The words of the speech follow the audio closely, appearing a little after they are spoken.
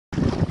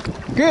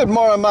Good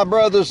morning, my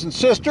brothers and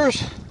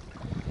sisters.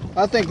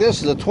 I think this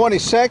is the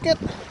 22nd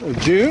of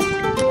June,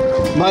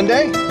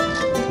 Monday.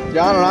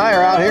 John and I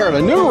are out here at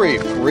a new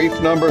reef, reef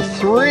number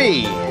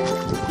 3.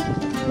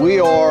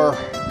 We are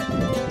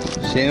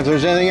seeing if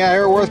there's anything out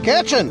here worth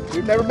catching.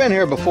 We've never been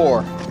here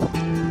before.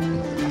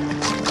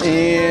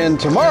 And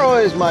tomorrow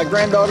is my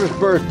granddaughter's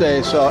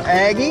birthday, so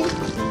Aggie,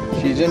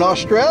 she's in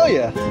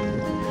Australia.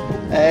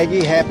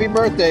 Aggie, happy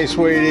birthday,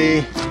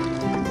 sweetie.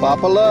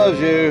 Papa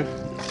loves you.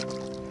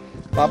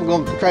 Papa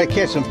gonna try to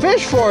catch some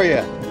fish for you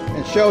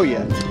and show you.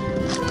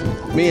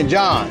 Me and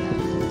John.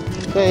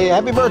 Say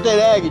happy birthday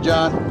to Aggie,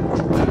 John.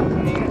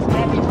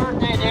 Happy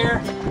birthday,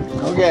 dear.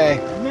 Okay.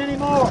 And many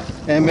more.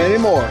 And many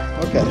more.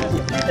 Okay.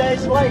 2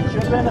 days late,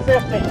 should have been the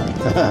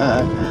 15th.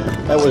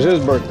 That was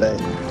his birthday.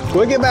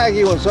 We'll get back to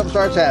you when something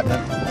starts happening.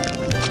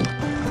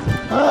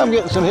 I'm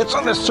getting some hits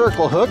on this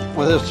circle hook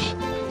with this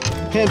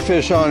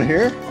pinfish on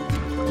here.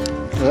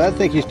 But I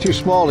think he's too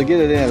small to get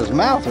it in his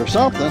mouth or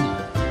something.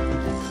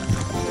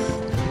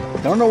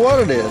 Don't know what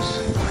it is.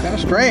 Kind of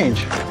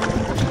strange.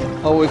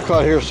 All we've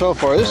caught here so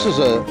far. This is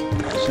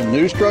some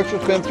new structure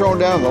that's been thrown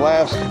down in the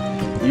last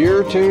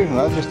year or two, and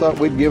I just thought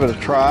we'd give it a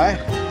try.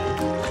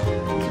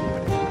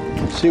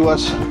 See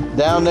what's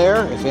down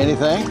there, if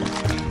anything.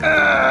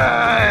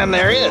 And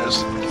there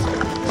is.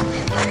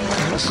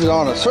 This is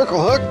on a circle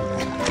hook.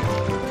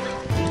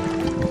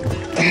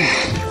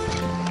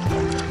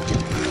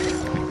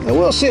 And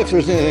we'll see if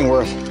there's anything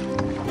worth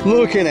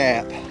looking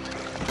at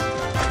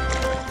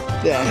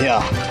down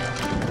here.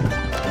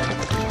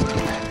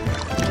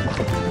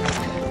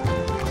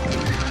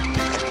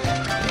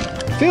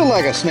 Feels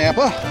like a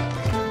snapper.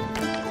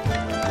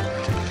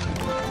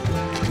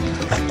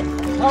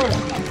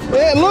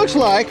 Yeah, it looks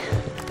like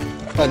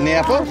a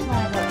Napa.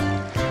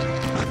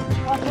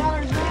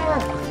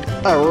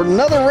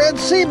 Another red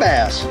sea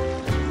bass.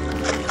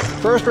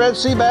 First red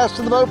sea bass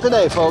to the boat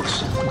today,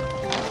 folks.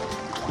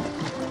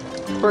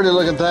 Pretty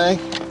looking thing.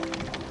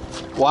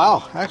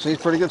 Wow, actually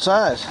it's pretty good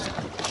size.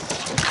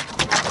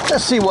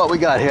 Let's see what we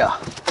got here.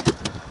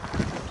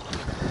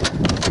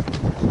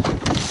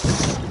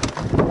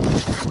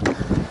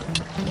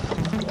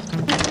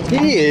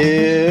 He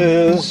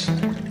is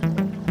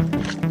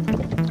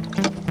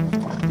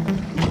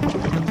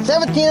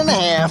 17 and a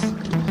half.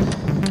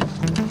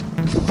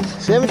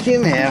 17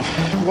 and a half.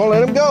 We'll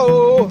let him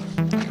go.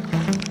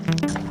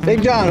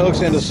 Big John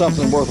hooks into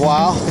something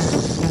worthwhile.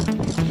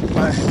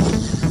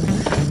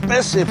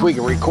 Let's see if we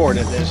can record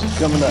it. This is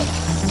coming up.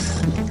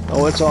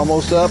 Oh, it's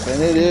almost up,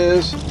 and it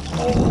is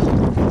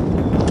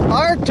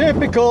our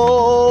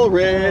typical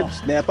red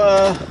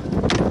snapper.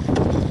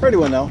 Pretty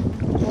one, though.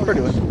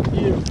 Pretty one.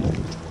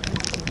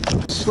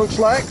 This looks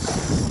like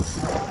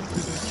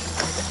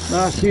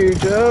not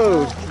huge.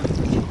 Oh,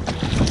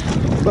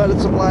 but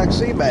it's a black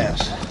sea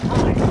bass.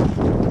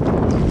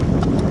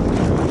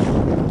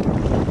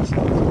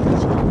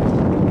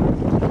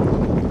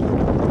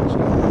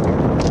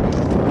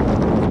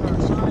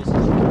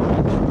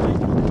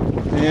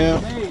 Yeah.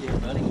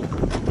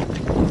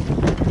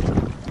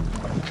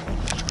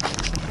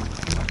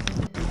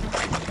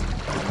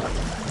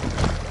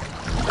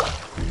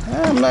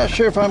 I'm not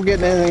sure if I'm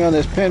getting anything on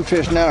this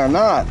pinfish now or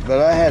not, but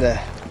I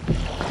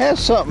had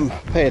something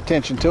pay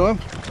attention to him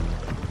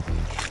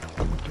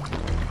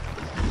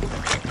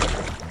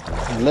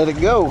and let it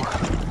go.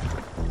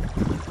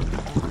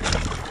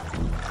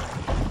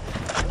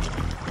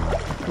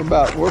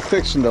 We're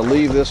fixing to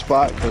leave this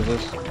spot because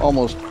it's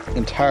almost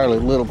entirely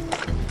little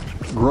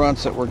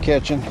grunts that we're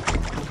catching.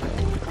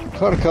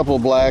 Caught a couple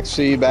of black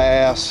sea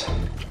bass.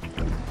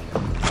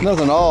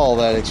 Nothing all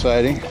that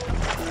exciting.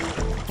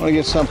 I want to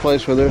get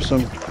someplace where there's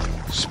some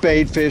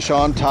spade fish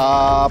on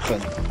top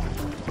and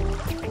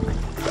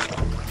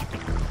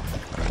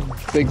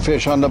big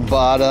fish on the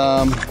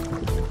bottom.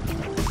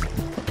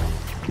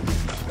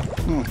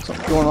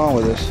 Something's going on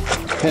with this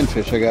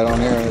pinfish I got on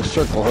here in a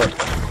circle hook.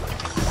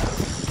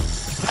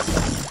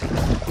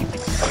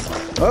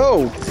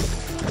 Oh,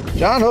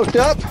 John hooked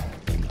up.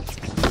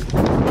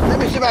 Let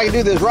me see if I can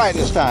do this right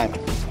this time.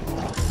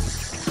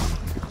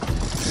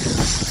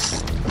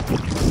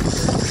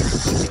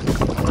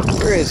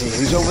 Where is he?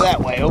 He's over that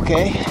way,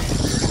 okay.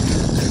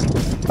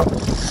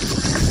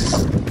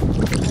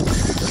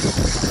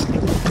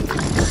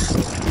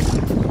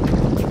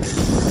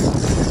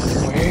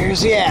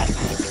 Where's he at?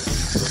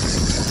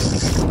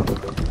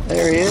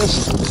 There he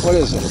is. What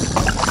is it?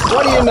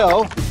 What do you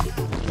know?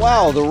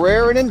 Wow, the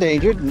rare and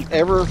endangered and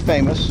ever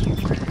famous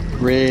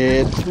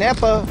red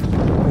snapper.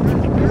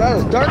 They're not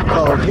as dark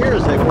colored here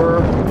as they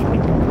were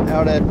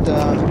out at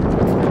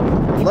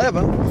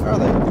 11, are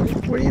they?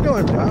 What are you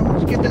doing, Tom?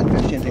 Let's get that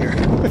fish in here.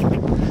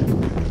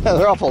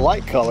 They're awful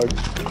light colored.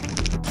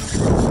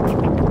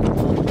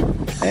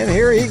 And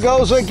here he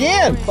goes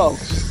again,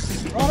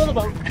 folks. Front of the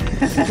boat.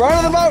 Front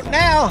of the boat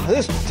now.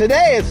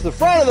 Today it's the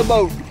front of the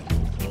boat.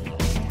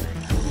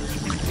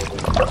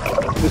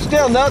 There's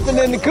still nothing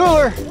in the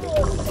cooler.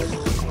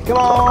 Come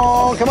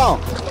on, come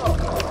on.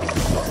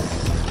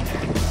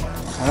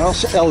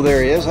 Oh,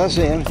 there he is. I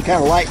see him.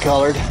 Kind of light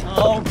colored.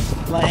 Oh,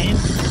 Lane.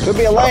 Could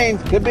be a lane,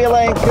 could be a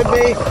lane, could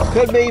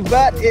be,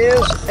 but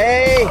is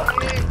a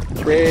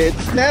red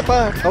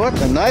snapper. Oh,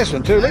 that's a nice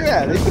one too. Look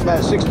at that. He's about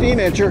a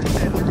 16-incher.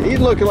 He's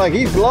looking like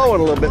he's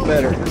glowing a little bit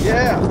better.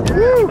 Yeah.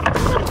 Woo!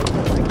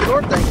 Thank you,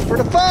 Lord. Thanks for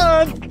the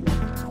fun.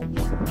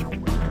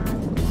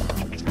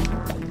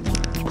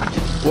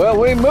 Well,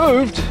 we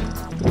moved,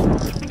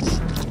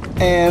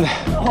 and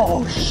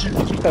Oh,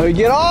 shoot. we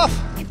get off.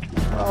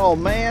 Oh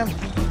man,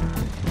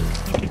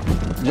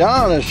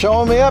 John is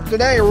showing me up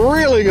today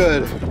really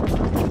good.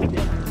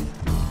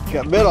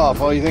 Got bit off.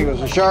 Oh, you think it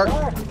was a shark?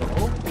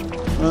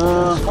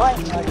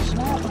 Fighting like a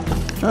snapper.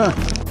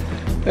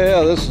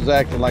 Yeah, this is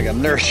acting like a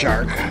nurse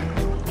shark.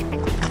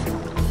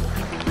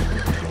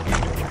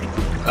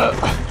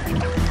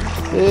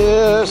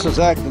 Yeah, this is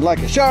acting like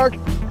a shark,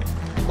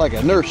 like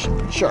a nurse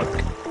shark.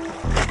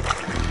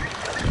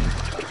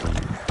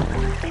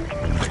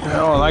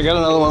 Oh, and I got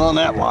another one on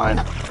that line.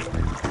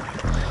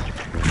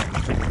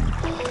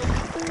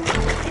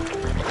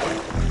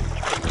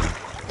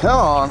 Come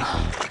on.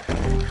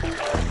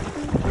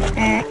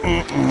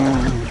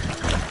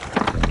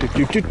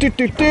 Do, do, do,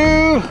 do,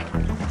 do.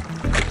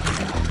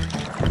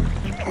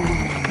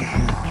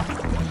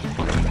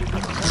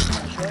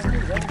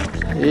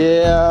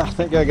 Yeah, I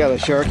think I got a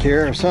shark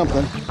here or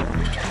something.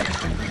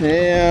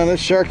 Yeah,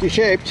 it's sharky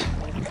shaped.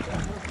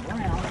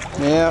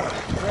 Yeah.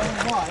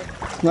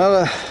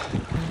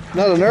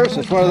 Not a nurse,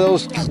 it's one of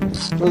those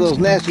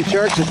nasty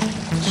sharks that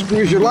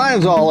screws your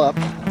lines all up.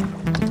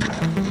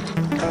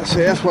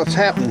 See, that's what's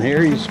happening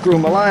here. You screw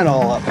my line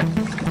all up.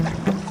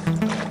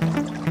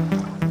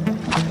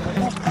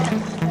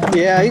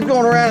 Yeah, he's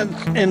going around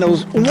in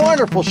those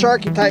wonderful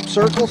sharky type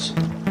circles.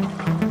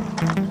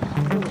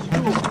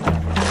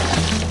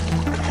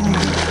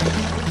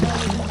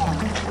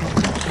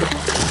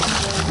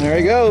 There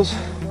he goes.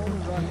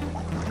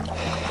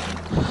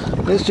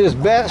 It's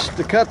just best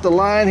to cut the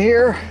line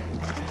here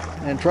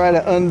and try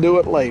to undo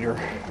it later.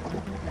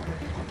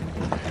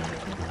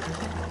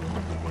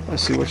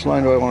 Let's see, which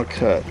line do I want to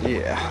cut?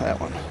 Yeah, that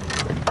one.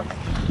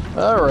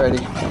 Alrighty.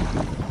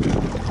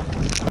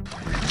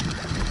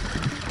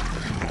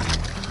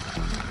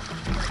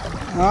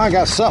 Oh, I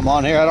got something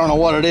on here. I don't know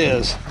what it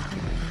is.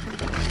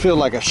 Feels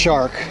like a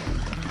shark.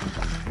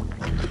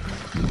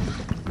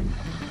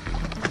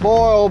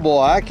 Boy, oh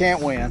boy, I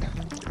can't win.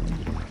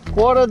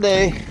 What a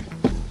day.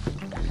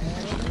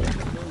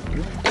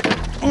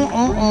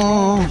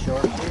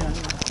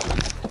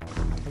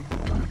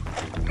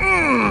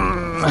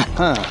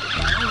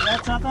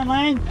 That something,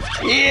 Lane?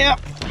 Yep.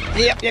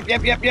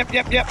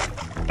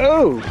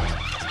 Oh,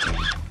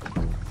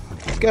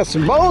 it's got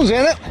some bones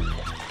in it.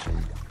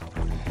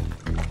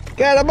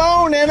 Got a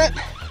bone in it.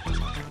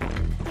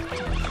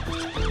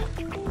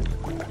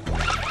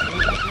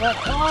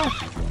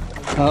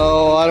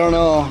 Oh, I don't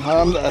know.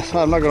 I'm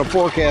not going to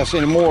forecast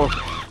anymore.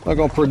 I'm not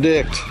going to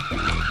predict.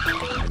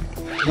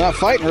 Not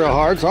fighting real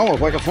hard. It's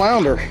almost like a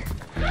flounder.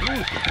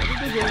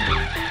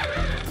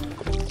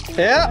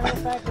 Yeah.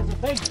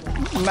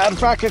 Matter of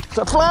fact, it's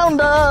a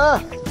flounder.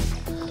 A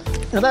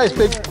nice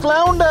big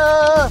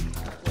flounder.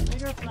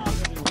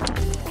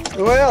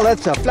 Well,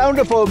 that's a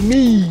flounder for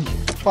me.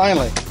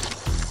 Finally.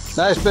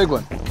 Nice big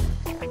one.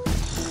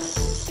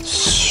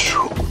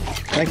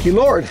 Thank you,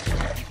 Lord.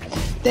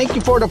 Thank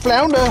you for the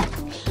flounder.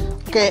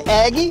 Okay,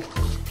 Aggie,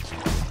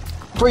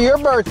 for your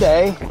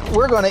birthday,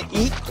 we're going to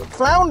eat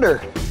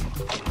flounder.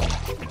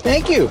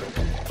 Thank you.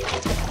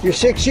 You're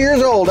 6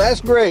 years old. That's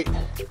great.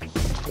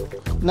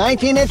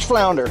 19-inch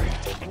flounder.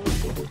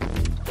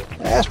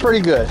 That's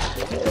pretty good.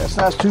 Yeah, it's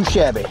not too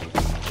shabby.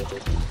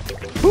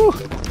 Whew.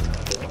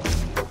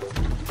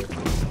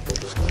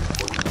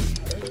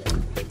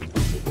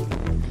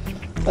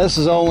 This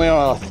is only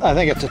on a, I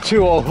think it's a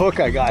 2-0 hook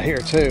I got here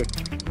too.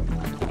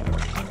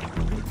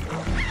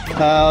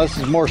 This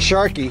is more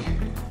sharky,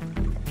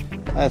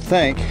 I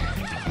think.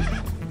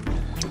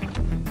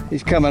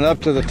 He's coming up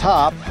to the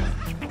top.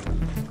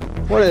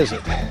 What is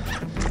it?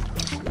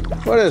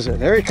 What is it?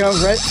 There he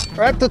comes,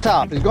 right at the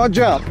top. He's going to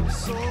jump.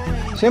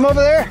 See him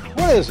over there?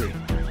 What is he?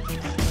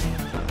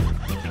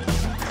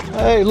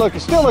 Hey, look,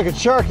 it's still looking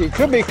sharky.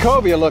 Could be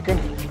cobia looking.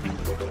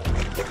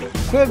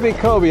 Could be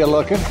cobia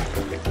looking.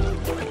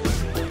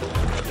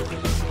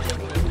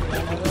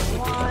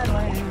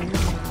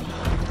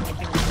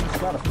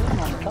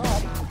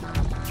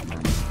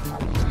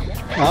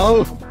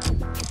 Oh,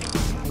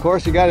 of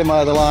course you got him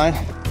out of the line.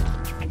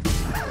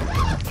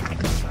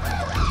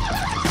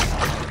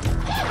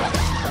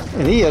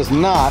 And he is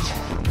not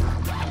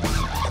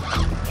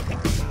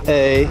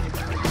a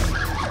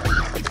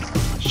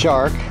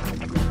shark.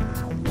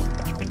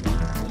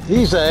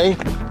 He's a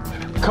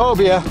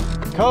cobia.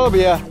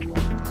 Cobia.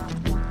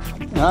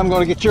 And I'm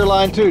going to get your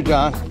line too,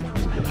 John.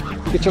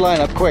 Get your line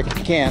up quick if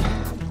you can.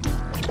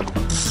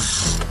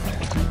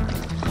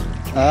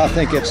 I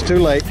think it's too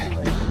late.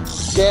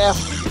 Yeah.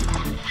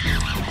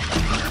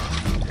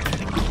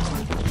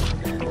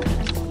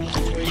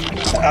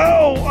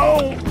 Oh.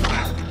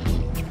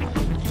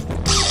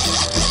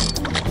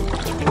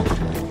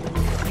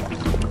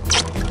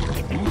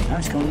 Now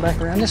it's going back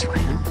around this way.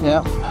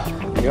 Yeah.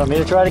 You want me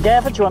to try to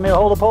gaff it? You want me to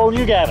hold the pole and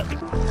you gaff it?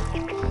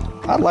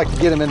 I'd like to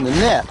get him in the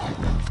net.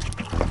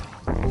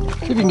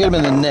 See if you can get him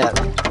in the net.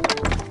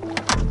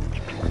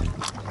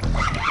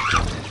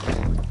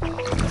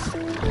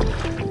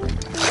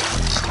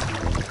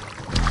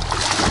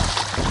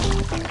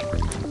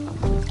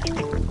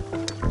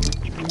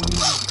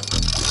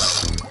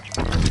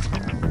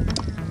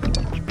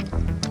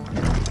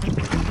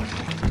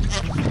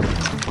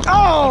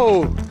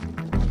 Oh!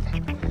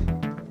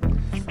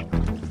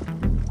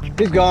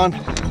 He's gone.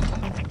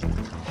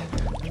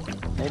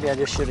 Maybe I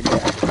just should have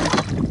gaffed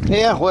it.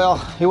 Yeah, well,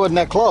 he wasn't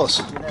that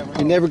close.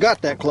 He never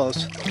got that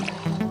close.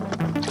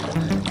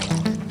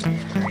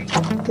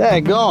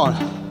 Daggone.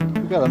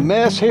 We got a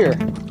mess here.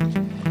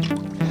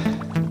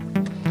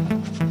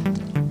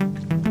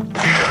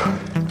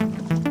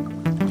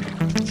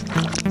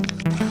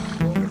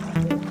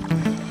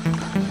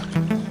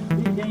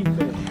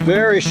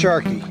 Very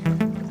sharky.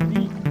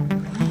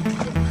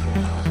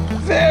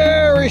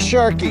 Very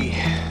sharky.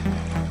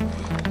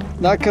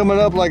 Not coming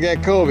up like that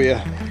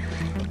cobia.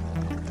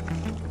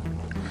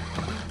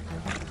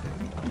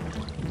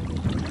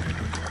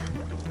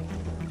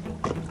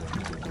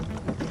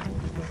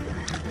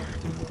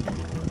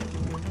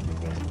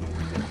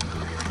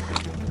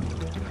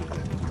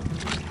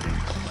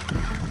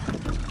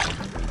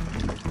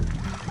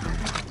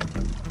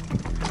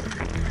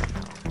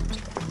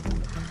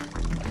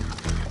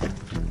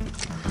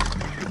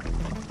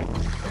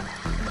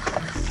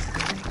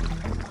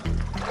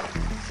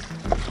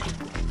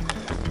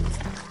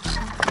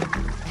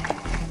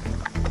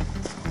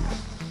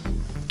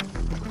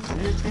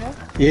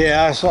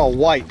 Yeah, I saw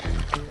white.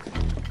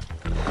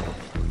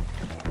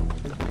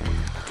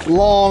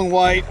 Long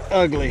white,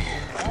 ugly.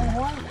 Long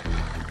white?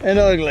 And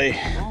ugly.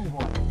 Long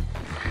white.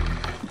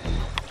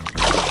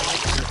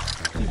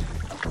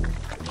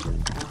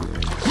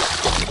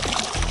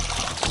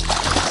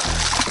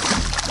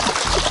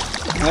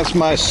 That's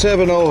my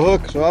 7-0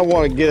 hook, so I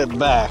want to get it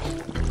back.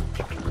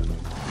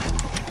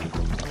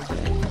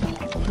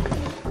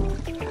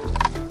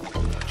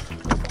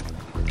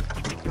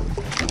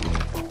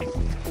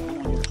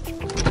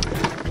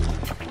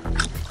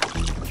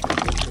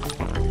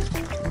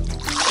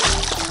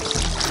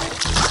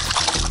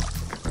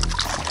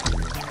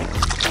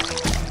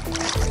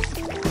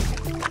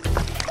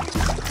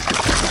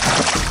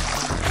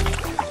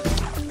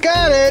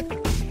 Got it!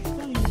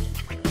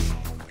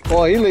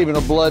 Boy, he's leaving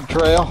a blood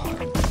trail.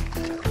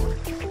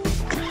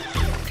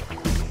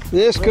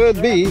 This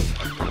could be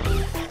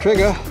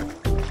trigger.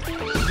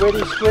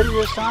 Squiddy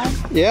this time?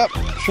 Yep,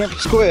 shrimp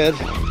squid.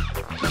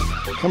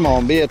 Come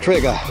on, be a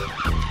trigger.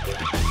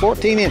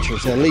 14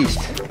 inches at least.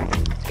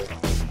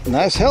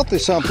 Nice healthy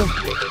something.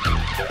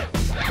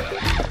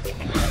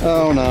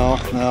 Oh no,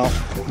 no,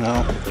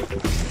 no.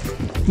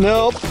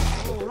 Nope. A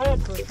little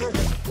red for a trigger.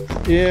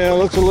 Yeah,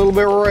 looks a little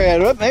bit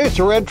red. Oh, maybe it's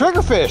a red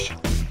triggerfish.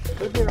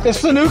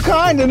 It's the new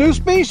kind, the new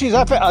species.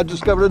 I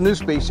discovered a new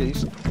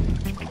species.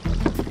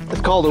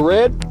 It's called the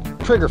red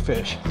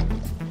triggerfish.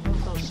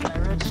 Those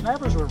red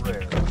snappers were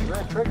rare. Those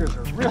red triggers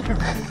are really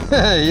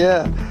rare.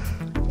 Yeah.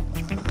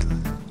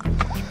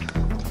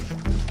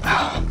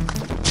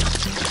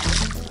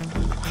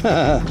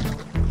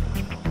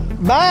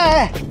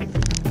 Bye.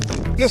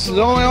 This is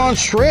only on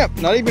shrimp,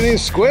 not even any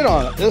squid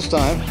on it this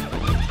time.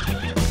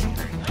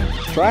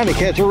 Trying to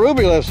catch a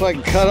ruby lift so I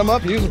can cut them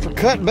up, use them for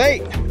cut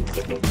bait.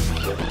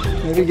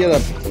 Maybe get a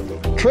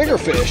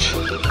triggerfish.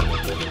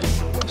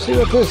 See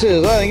what this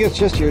is. I think it's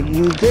just your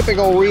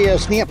typical real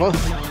snapper.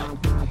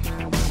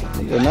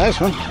 He's a nice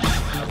one.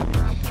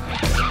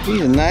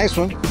 He's a nice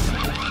one.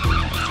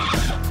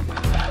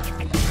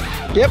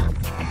 Yep.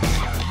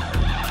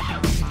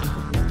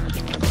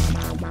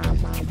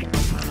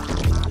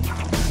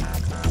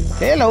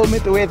 Hello,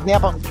 Mr. Red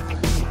Snapper.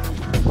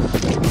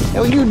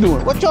 How are you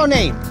doing? What's your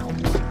name?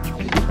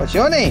 What's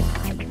your name?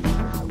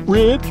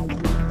 Red.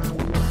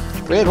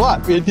 Red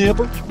what? Red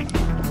Snapper.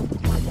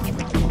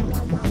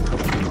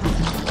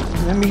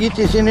 Let me get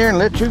this in there and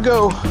let you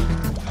go.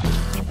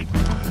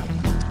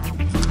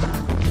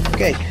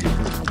 Okay.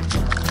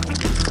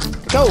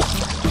 Go.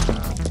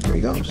 There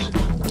he goes.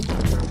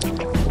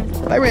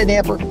 Bye, Red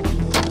Snapper.